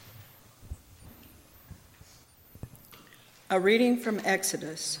A reading from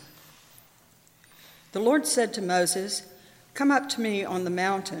Exodus. The Lord said to Moses, "Come up to me on the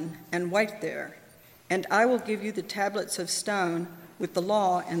mountain and wait there, and I will give you the tablets of stone with the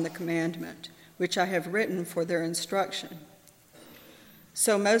law and the commandment, which I have written for their instruction."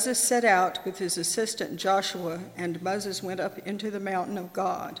 So Moses set out with his assistant Joshua, and Moses went up into the mountain of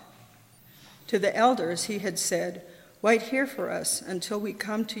God. To the elders he had said, "Wait here for us until we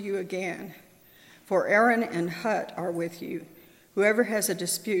come to you again. For Aaron and Hur are with you. Whoever has a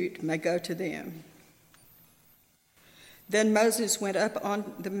dispute may go to them." Then Moses went up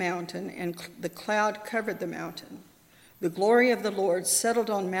on the mountain, and the cloud covered the mountain. The glory of the Lord settled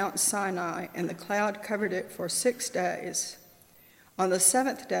on Mount Sinai, and the cloud covered it for 6 days. On the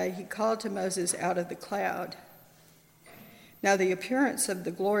 7th day he called to Moses out of the cloud. Now the appearance of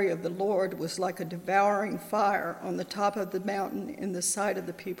the glory of the Lord was like a devouring fire on the top of the mountain in the sight of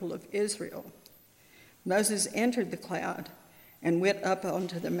the people of Israel. Moses entered the cloud and went up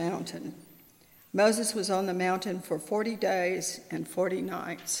onto the mountain. Moses was on the mountain for 40 days and 40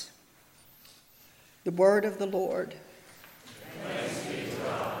 nights. The word of the Lord. Thanks be to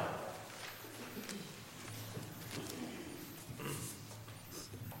God.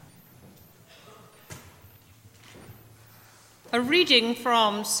 A reading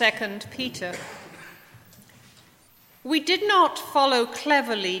from 2 Peter. We did not follow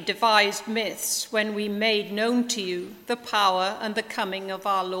cleverly devised myths when we made known to you the power and the coming of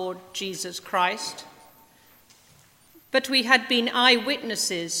our Lord Jesus Christ, but we had been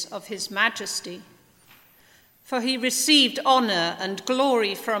eyewitnesses of his majesty. For he received honor and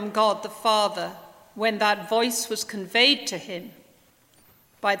glory from God the Father when that voice was conveyed to him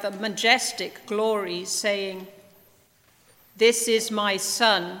by the majestic glory, saying, "This is my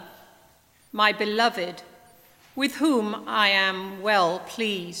Son, my beloved, with whom I am well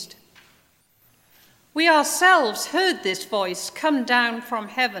pleased." We ourselves heard this voice come down from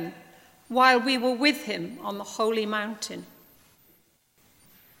heaven while we were with him on the holy mountain.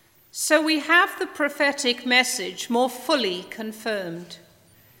 So we have the prophetic message more fully confirmed.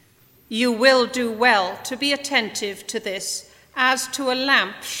 You will do well to be attentive to this as to a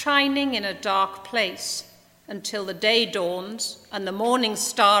lamp shining in a dark place until the day dawns and the morning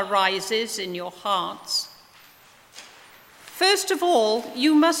star rises in your hearts. First of all,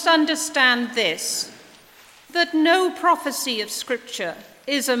 you must understand this, that no prophecy of Scripture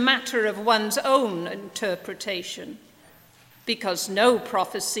is a matter of one's own interpretation, because no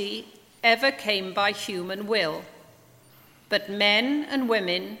prophecy ever came by human will, but men and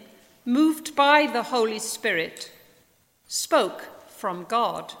women, moved by the Holy Spirit, spoke from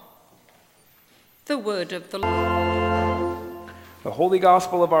God. The word of the Lord. The Holy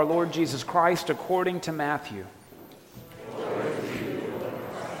Gospel of our Lord Jesus Christ according to Matthew.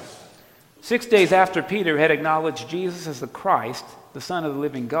 6 days after Peter had acknowledged Jesus as the Christ, the Son of the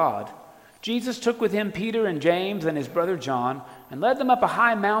living God, Jesus took with him Peter and James and his brother John and led them up a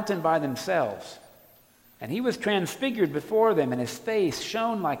high mountain by themselves. And he was transfigured before them, and his face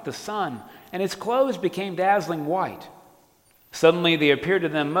shone like the sun, and his clothes became dazzling white. Suddenly there appeared to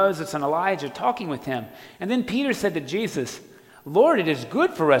them Moses and Elijah talking with him. And then Peter said to Jesus, "Lord, it is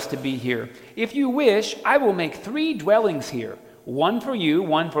good for us to be here. If you wish, I will make 3 dwellings here, one for you,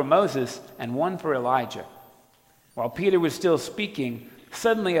 one for Moses, and one for Elijah." While Peter was still speaking,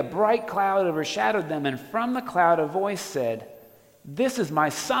 suddenly a bright cloud overshadowed them, and from the cloud a voice said, "This is my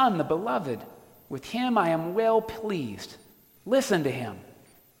Son, the beloved. With him I am well pleased. Listen to him."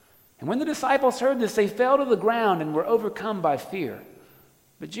 And when the disciples heard this, they fell to the ground and were overcome by fear.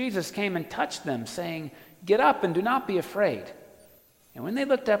 But Jesus came and touched them, saying, "Get up and do not be afraid." And when they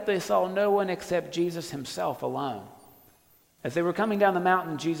looked up, they saw no one except Jesus himself alone. As they were coming down the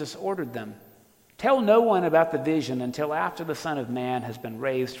mountain, Jesus ordered them, "Tell no one about the vision until after the Son of Man has been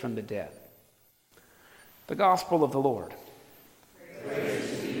raised from the dead." The Gospel of the Lord.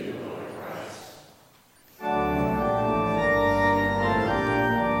 Praise to you, Lord Christ.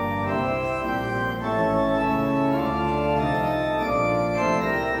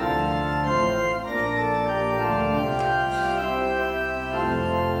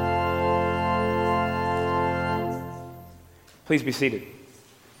 Please be seated.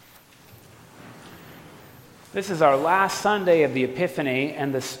 This is our last Sunday of the Epiphany,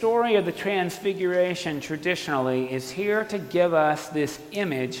 and the story of the Transfiguration traditionally is here to give us this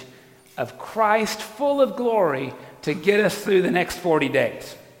image of Christ full of glory to get us through the next 40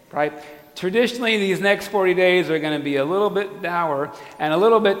 days, right? Traditionally, these next 40 days are going to be a little bit dour and a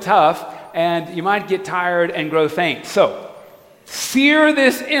little bit tough, and you might get tired and grow faint. So, sear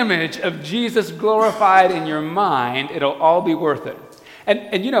this image of Jesus glorified in your mind. It'll all be worth it.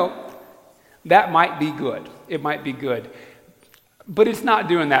 And you know, that might be good. It might be good. But it's not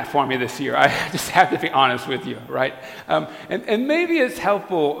doing that for me this year. I just have to be honest with you, right? And maybe it's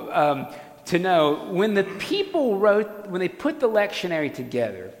helpful to know when the people when they put the lectionary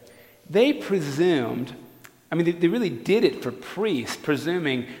together, they presumed, they really did it for priests,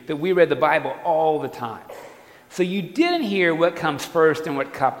 presuming that we read the Bible all the time. So you didn't hear what comes first and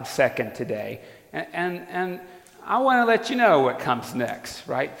what comes second today. And I want to let you know what comes next,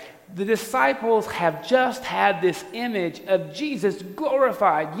 right? The disciples have just had this image of Jesus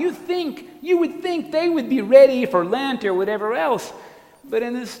glorified. You would think they would be ready for Lent or whatever else. But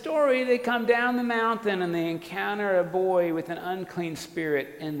in this story, they come down the mountain and they encounter a boy with an unclean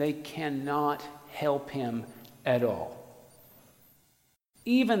spirit, and they cannot help him at all.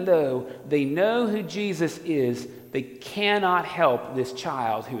 Even though they know who Jesus is, they cannot help this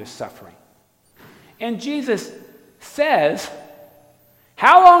child who is suffering. And Jesus says,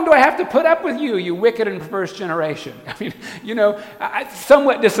 "How long do I have to put up with you, you wicked and perverse generation?" I'm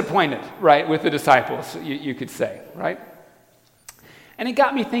somewhat disappointed, right, with the disciples, you could say, right? And it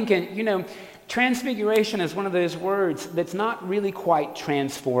got me thinking, transfiguration is one of those words that's not really quite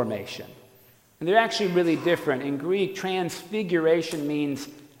transformation. And they're actually really different. In Greek, transfiguration means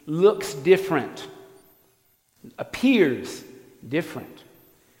looks different, appears different.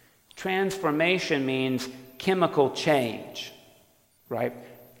 Transformation means chemical change, right?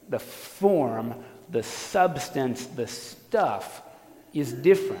 The form, the substance, the stuff is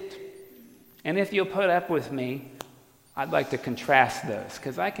different. And if you'll put up with me, I'd like to contrast those,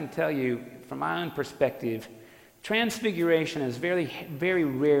 because I can tell you from my own perspective, transfiguration is very, very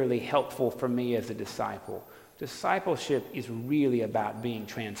rarely helpful for me as a disciple. Discipleship is really about being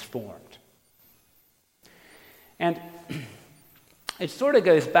transformed. And it sort of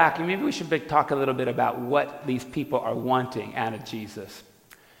goes back, and maybe we should talk a little bit about what these people are wanting out of Jesus.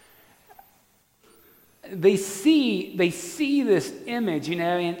 They see this image,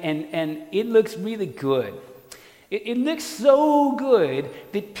 and it looks really good. It looks so good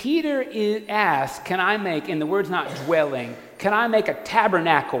that Peter asks, "Can I make," and the word's not dwelling, "can I make a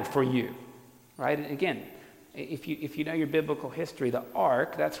tabernacle for you?" Right? And again, if you know your biblical history, the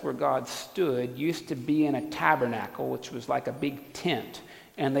ark, that's where God stood, used to be in a tabernacle, which was like a big tent,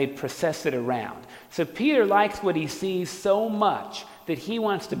 and they'd process it around. So Peter likes what he sees so much that he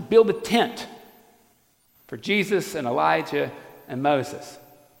wants to build a tent for Jesus and Elijah and Moses.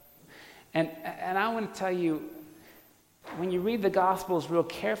 And I want to tell you, when you read the Gospels real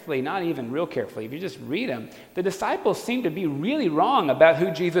carefully, not even real carefully, if you just read them, the disciples seem to be really wrong about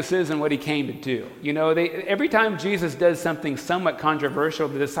who Jesus is and what he came to do. Every time Jesus does something somewhat controversial,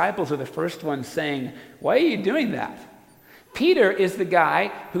 the disciples are the first ones saying, "Why are you doing that?" Peter is the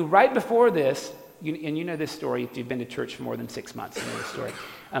guy who right before this, and you know this story if you've been to church for more than 6 months, you know this story.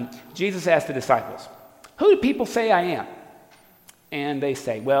 Jesus asked the disciples, "Who do people say I am?" And they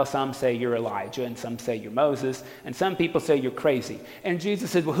say, "Well, some say you're Elijah, and some say you're Moses, and some people say you're crazy." And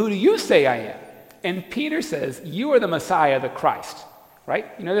Jesus said, "Well, who do you say I am?" And Peter says, "You are the Messiah, the Christ." Right?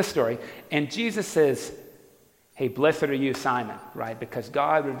 You know this story. And Jesus says, "Hey, blessed are you, Simon," right? Because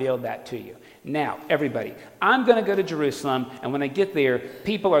God revealed that to you. Now, everybody, I'm going to go to Jerusalem, and when I get there,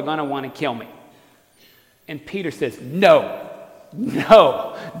 people are going to want to kill me. And Peter says,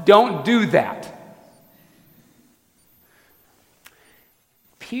 No, don't do that.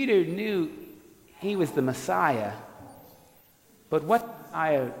 Peter knew he was the Messiah, but what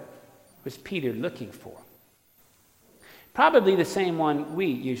Messiah was Peter looking for? Probably the same one we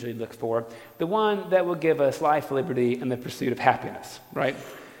usually look for, the one that will give us life, liberty, and the pursuit of happiness, right?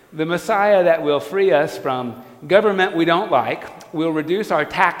 The Messiah that will free us from government we don't like, will reduce our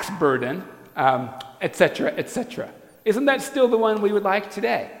tax burden, etc., etc. Isn't that still the one we would like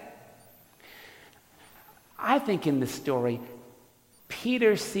today? I think in this story,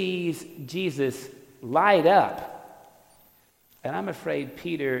 Peter sees Jesus light up, and I'm afraid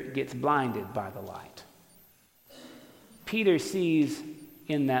Peter gets blinded by the light. Peter sees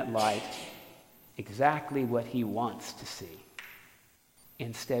in that light exactly what he wants to see,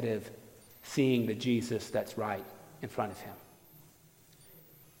 instead of seeing the Jesus that's right in front of him.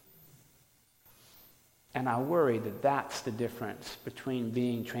 And I worry that that's the difference between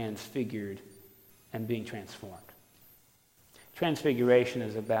being transfigured and being transformed. Transfiguration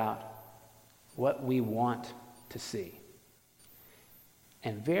is about what we want to see.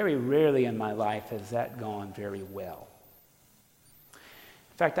 And very rarely in my life has that gone very well.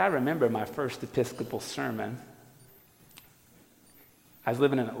 In fact, I remember my first Episcopal sermon. I was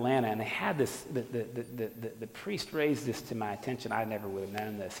living in Atlanta, and they had this, the priest raised this to my attention. I never would have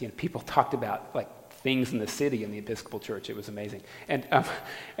known this. People talked about, things in the city in the Episcopal Church. It was amazing. And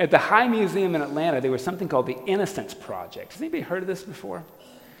at the High Museum in Atlanta, there was something called the Innocence Project. Has anybody heard of this before?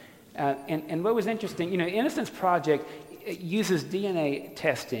 And what was interesting, Innocence Project uses DNA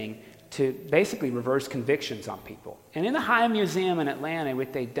testing to basically reverse convictions on people. And in the High Museum in Atlanta,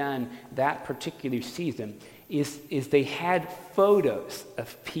 what they'd done that particular season is they had photos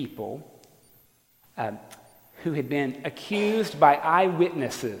of people who had been accused by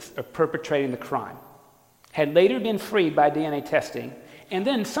eyewitnesses of perpetrating the crime, had later been freed by DNA testing, and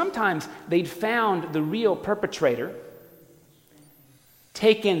then sometimes they'd found the real perpetrator,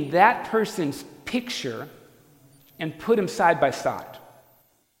 taken that person's picture, and put him side by side.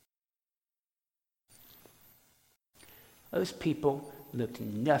 Those people looked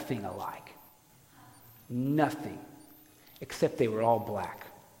nothing alike. Nothing, except they were all black.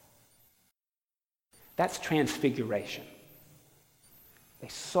 That's transfiguration. They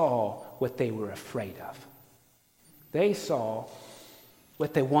saw what they were afraid of. They saw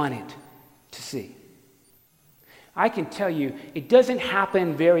what they wanted to see. I can tell you, it doesn't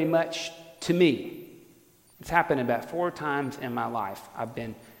happen very much to me. It's happened about 4 times in my life. I've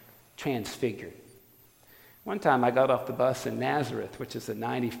been transfigured. One time I got off the bus in Nazareth, which is a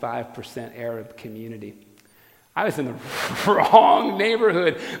 95% Arab community. I was in the wrong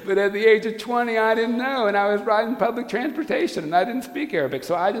neighborhood, but at the age of 20, I didn't know, and I was riding public transportation, and I didn't speak Arabic,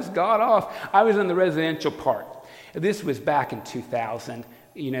 so I just got off. I was in the residential part. This was back in 2000,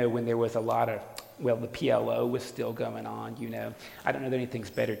 when there was a lot of, the PLO was still going on, I don't know that anything's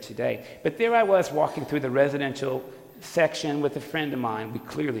better today. But there I was walking through the residential section with a friend of mine. We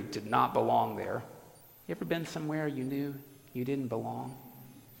clearly did not belong there. You ever been somewhere you knew you didn't belong?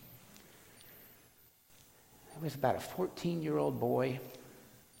 It was about a 14-year-old boy,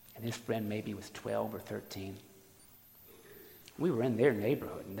 and his friend maybe was 12 or 13. We were in their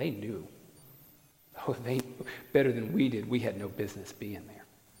neighborhood, and they knew. Oh, they knew better than we did. We had no business being there.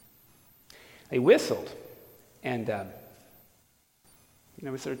 They whistled, and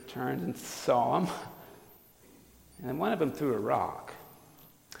we sort of turned and saw them, and then one of them threw a rock.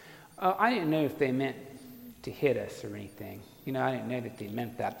 I didn't know if they meant to hit us or anything. I didn't know that they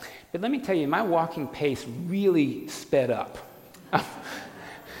meant that. But let me tell you, my walking pace really sped up.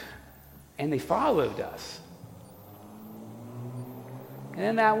 And they followed us. And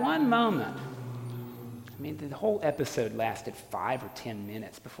in that one moment, the whole episode lasted 5 or 10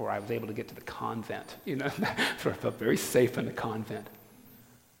 minutes before I was able to get to the convent. So I felt very safe in the convent.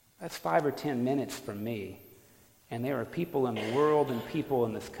 That's 5 or 10 minutes for me. And there are people in the world and people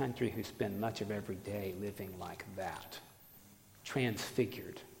in this country who spend much of every day living like that,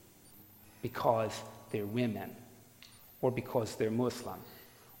 transfigured, because they're women, or because they're Muslim,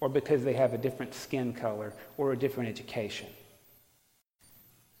 or because they have a different skin color or a different education.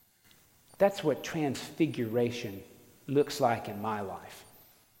 That's what transfiguration looks like in my life.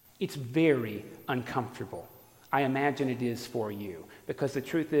 It's very uncomfortable. I imagine it is for you, because the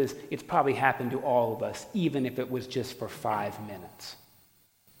truth is, it's probably happened to all of us, even if it was just for 5 minutes.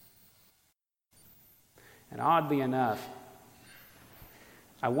 And oddly enough,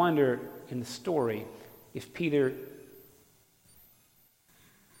 I wonder in the story if Peter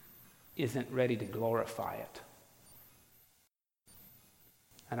isn't ready to glorify it.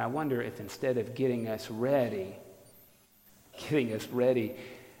 And I wonder if instead of getting us ready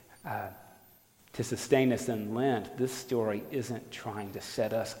to sustain us in Lent, this story isn't trying to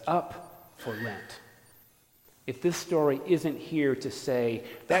set us up for Lent. If this story isn't here to say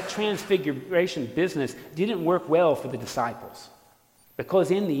that transfiguration business didn't work well for the disciples,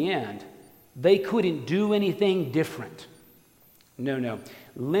 because in the end, they couldn't do anything different. No.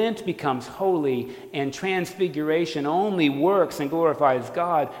 Lent becomes holy, and transfiguration only works and glorifies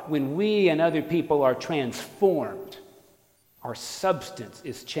God when we and other people are transformed. Our substance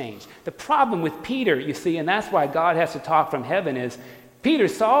is changed. The problem with Peter, you see, and that's why God has to talk from heaven, is Peter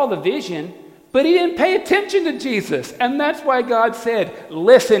saw the vision, but he didn't pay attention to Jesus. And that's why God said,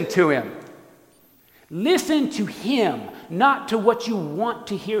 listen to him. Listen to him, not to what you want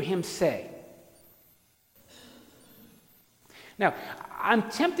to hear him say. Now,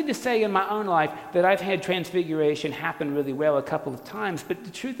 I'm tempted to say in my own life that I've had transfiguration happen really well a couple of times, but the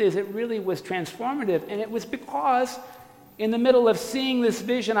truth is it really was transformative, and it was because in the middle of seeing this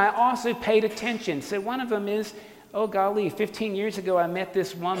vision, I also paid attention. So one of them is, oh golly, 15 years ago I met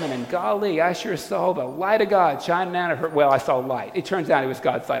this woman, and golly, I sure saw the light of God shining out of her. Well, I saw light. It turns out it was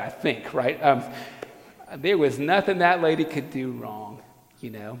God's light, I think, right? There was nothing that lady could do wrong,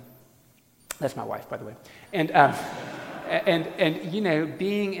 That's my wife, by the way. And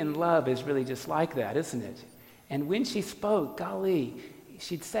being in love is really just like that, isn't it? And when she spoke, golly,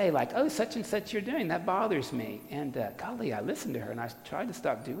 she'd say, like, oh, such and such you're doing, that bothers me. And golly, I listened to her, and I tried to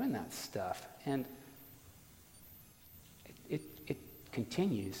stop doing that stuff. And it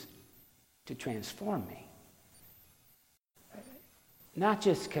continues to transform me. Not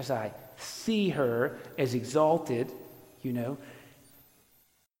just because I see her as exalted,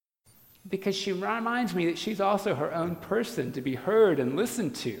 because she reminds me that she's also her own person to be heard and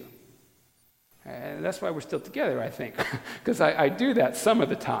listened to. And that's why we're still together, I think, because I do that some of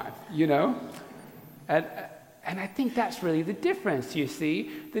the time, And I think that's really the difference, you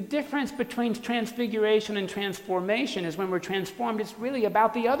see. The difference between transfiguration and transformation is when we're transformed, it's really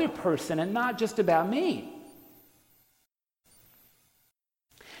about the other person and not just about me.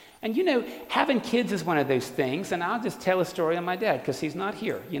 And having kids is one of those things, and I'll just tell a story on my dad because he's not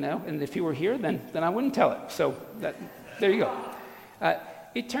here, and if he were here, then I wouldn't tell it. So there you go.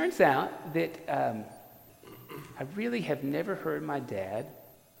 It turns out that I really have never heard my dad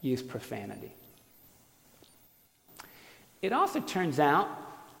use profanity. It also turns out,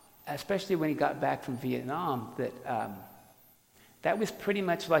 especially when he got back from Vietnam, that that was pretty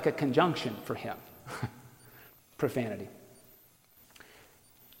much like a conjunction for him, profanity.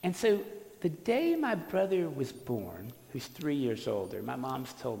 And so the day my brother was born, who's 3 years older, my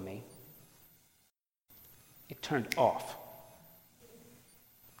mom's told me, it turned off.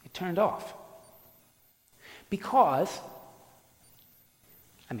 It turned off. Because,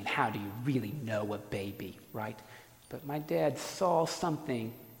 how do you really know a baby, right? But my dad saw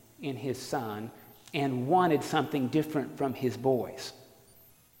something in his son and wanted something different from his boys.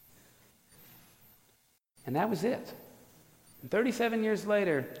 And that was it. And 37 years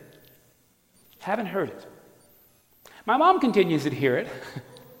later, haven't heard it. My mom continues to hear it,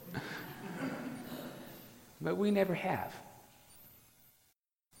 but we never have.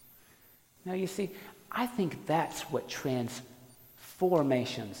 Now, you see, I think that's what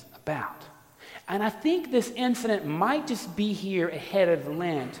transformation's about. And I think this incident might just be here ahead of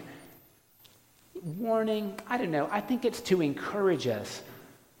Lent. Warning, I don't know, I think it's to encourage us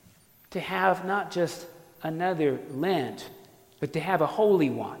to have not just another Lent, but to have a holy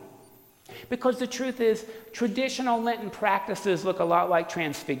one. Because the truth is, traditional Lenten practices look a lot like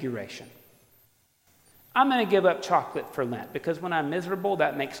transfiguration. I'm going to give up chocolate for Lent because when I'm miserable,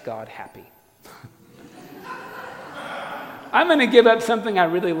 that makes God happy. I'm going to give up something I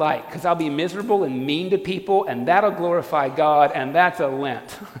really like because I'll be miserable and mean to people, and that'll glorify God, and that's a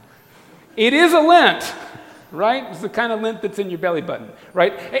Lent. It is a Lent, right? It's the kind of Lent that's in your belly button,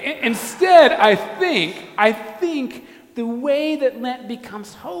 right? Instead, I think the way that Lent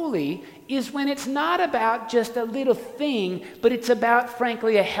becomes holy is when it's not about just a little thing, but it's about,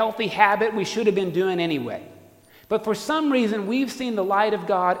 frankly, a healthy habit we should have been doing anyway. But for some reason, we've seen the light of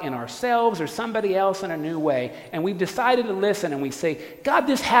God in ourselves or somebody else in a new way, and we've decided to listen, and we say, God,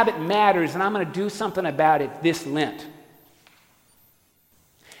 this habit matters, and I'm going to do something about it this Lent.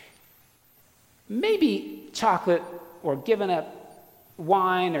 Maybe chocolate or giving up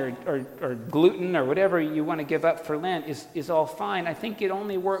wine or gluten or whatever you want to give up for Lent is all fine. I think it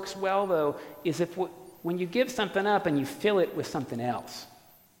only works well, though, is if when you give something up and you fill it with something else.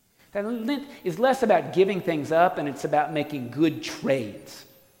 That Lent is less about giving things up, and it's about making good trades,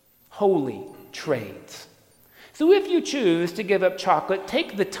 holy trades. So if you choose to give up chocolate,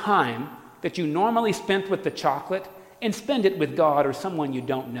 take the time that you normally spent with the chocolate and spend it with God or someone you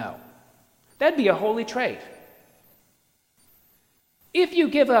don't know. That'd be a holy trade. If you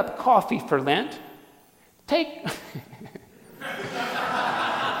give up coffee for Lent, take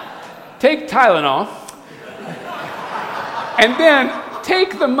Tylenol, and then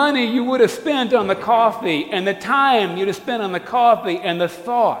take the money you would have spent on the coffee and the time you'd have spent on the coffee and the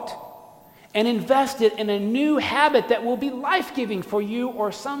thought and invest it in a new habit that will be life-giving for you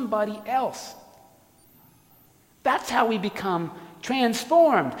or somebody else. That's how we become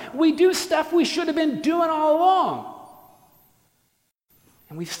transformed. We do stuff we should have been doing all along.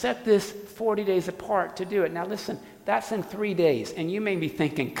 And we've set this 40 days apart to do it. Now listen, that's in 3 days. And you may be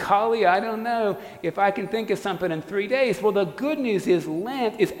thinking, golly, I don't know if I can think of something in 3 days. Well, the good news is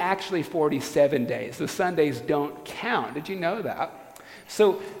Lent is actually 47 days. The Sundays don't count. Did you know that?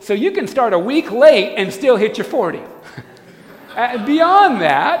 So you can start a week late and still hit your 40. Beyond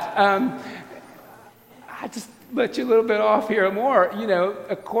that, I just let you a little bit off here more.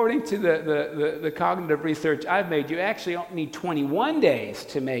 According to the cognitive research I've made, you actually need 21 days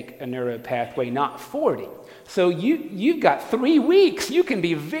to make a neuro pathway, not 40. So you've got 3 weeks. You can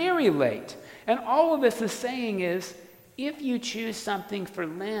be very late. And all of this is saying is, if you choose something for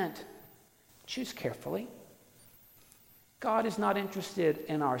Lent, choose carefully. God is not interested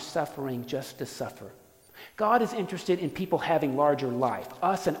in our suffering just to suffer. God is interested in people having larger life,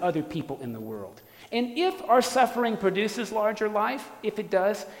 us and other people in the world. And if our suffering produces larger life, if it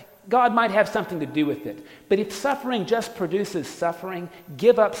does, God might have something to do with it. But if suffering just produces suffering,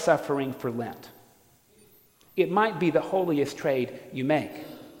 give up suffering for Lent. It might be the holiest trade you make.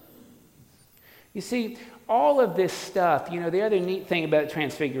 You see, all of this stuff, the other neat thing about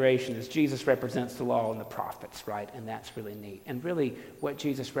Transfiguration is Jesus represents the law and the prophets, right? And that's really neat. And really what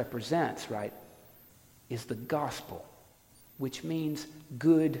Jesus represents, right, is the gospel, which means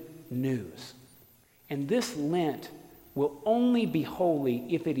good news. And this Lent will only be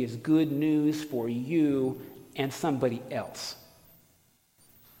holy if it is good news for you and somebody else.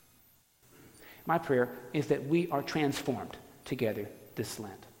 My prayer is that we are transformed together this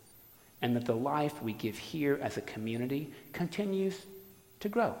Lent, and that the life we give here as a community continues to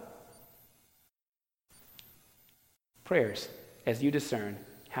grow. Prayers as you discern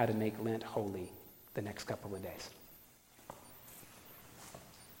how to make Lent holy the next couple of days.